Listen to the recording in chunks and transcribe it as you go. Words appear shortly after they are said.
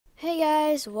Hey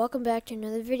guys, welcome back to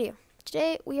another video.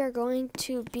 Today we are going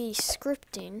to be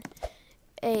scripting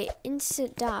a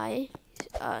instant die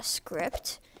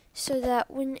script so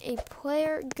that when a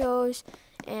player goes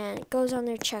on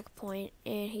their checkpoint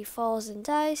and he falls and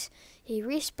dies, he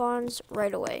respawns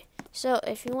right away. So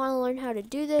if you want to learn how to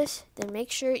do this, then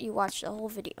make sure you watch the whole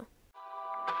video.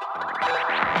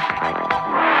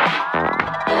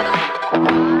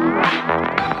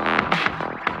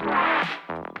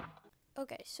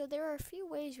 Okay, so there are a few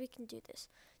ways we can do this.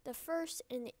 The first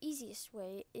and the easiest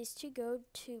way is to go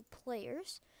to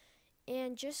players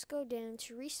and just go down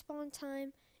to respawn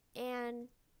time and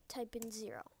type in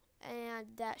 0.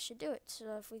 And that should do it.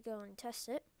 So if we go and test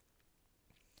it,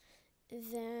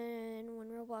 then when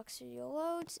Roblox Studio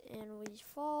loads and we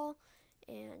fall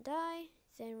and die,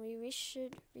 then we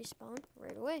should respawn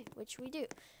right away, which we do.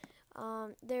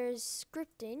 There's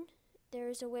scripting.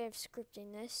 There's a way of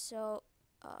scripting this, so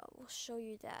we'll show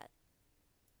you that.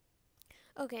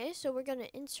 Okay, so we're going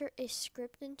to insert a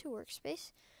script into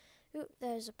Workspace. Ooh,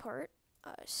 that is a part,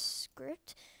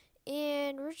 script.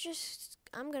 And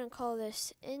I'm going to call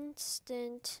this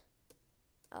instant,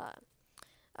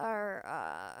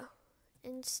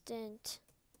 instant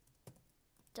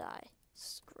die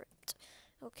script.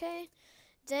 Okay,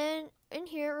 then in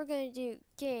here we're going to do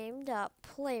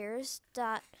game.players.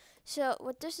 So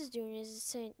what this is doing is it's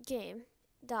saying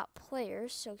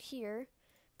game.players, so here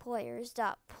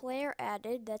players.player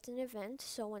added, that's an event,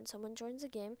 so when someone joins the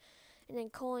game, and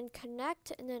then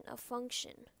 :connect and then a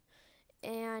function,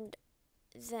 and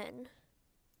then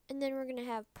we're going to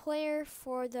have player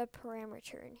for the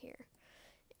parameter in here,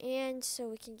 and so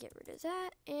we can get rid of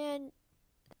that. And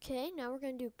okay, now we're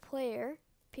going to do player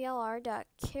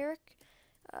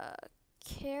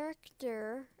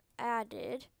character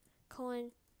added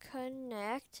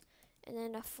 :connect and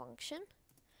then a function.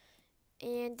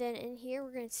 And then in here,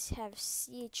 we're going to have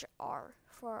chr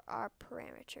for our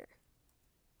parameter.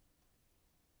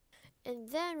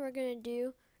 And then we're going to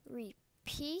do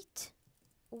repeat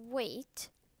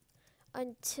wait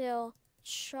until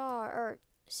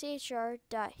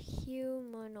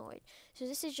chr.humanoid. So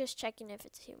this is just checking if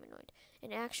it's humanoid.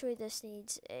 And actually, this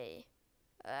needs a,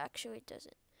 actually it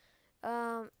doesn't.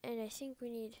 And I think we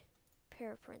need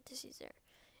pair parentheses there.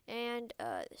 And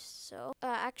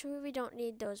actually we don't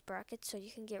need those brackets, so you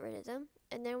can get rid of them.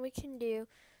 And then we can do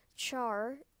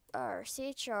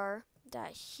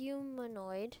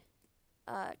chr.humanoid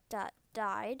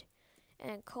died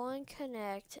and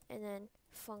 :connect and then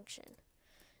function.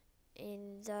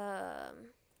 And there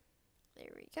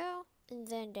we go. And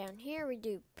then down here we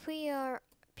do plr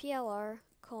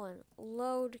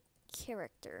 :load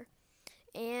character.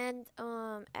 And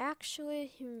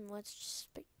actually, let's just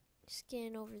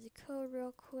scan over the code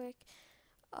real quick.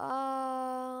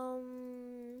 Not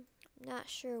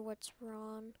sure what's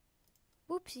wrong.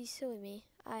 Whoopsie, silly me.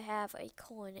 I have a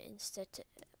colon instead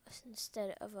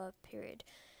of a period.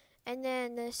 And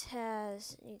then this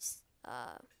needs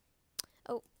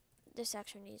this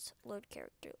actually needs load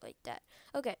character like that.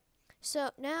 Okay,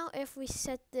 so now if we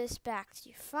set this back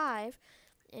to 5,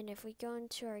 and if we go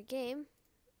into our game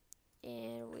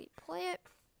and we play it,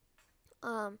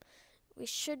 we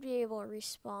should be able to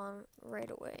respawn right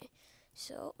away.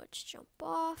 So let's jump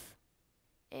off,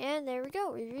 and there we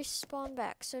go, we respawn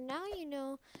back. So now you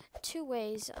know 2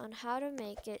 ways on how to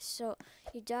make it so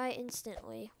you die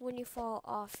instantly when you fall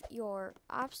off your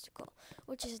obstacle,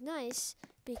 which is nice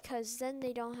because then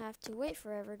they don't have to wait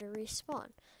forever to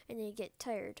respawn and they get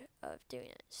tired of doing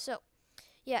it. So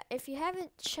yeah, if you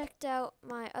haven't checked out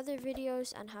my other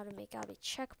videos on how to make obby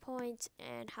checkpoints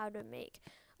and how to make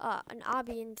an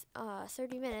obby in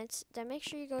 30 minutes, then make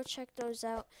sure you go check those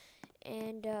out,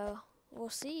 and we'll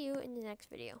see you in the next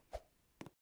video.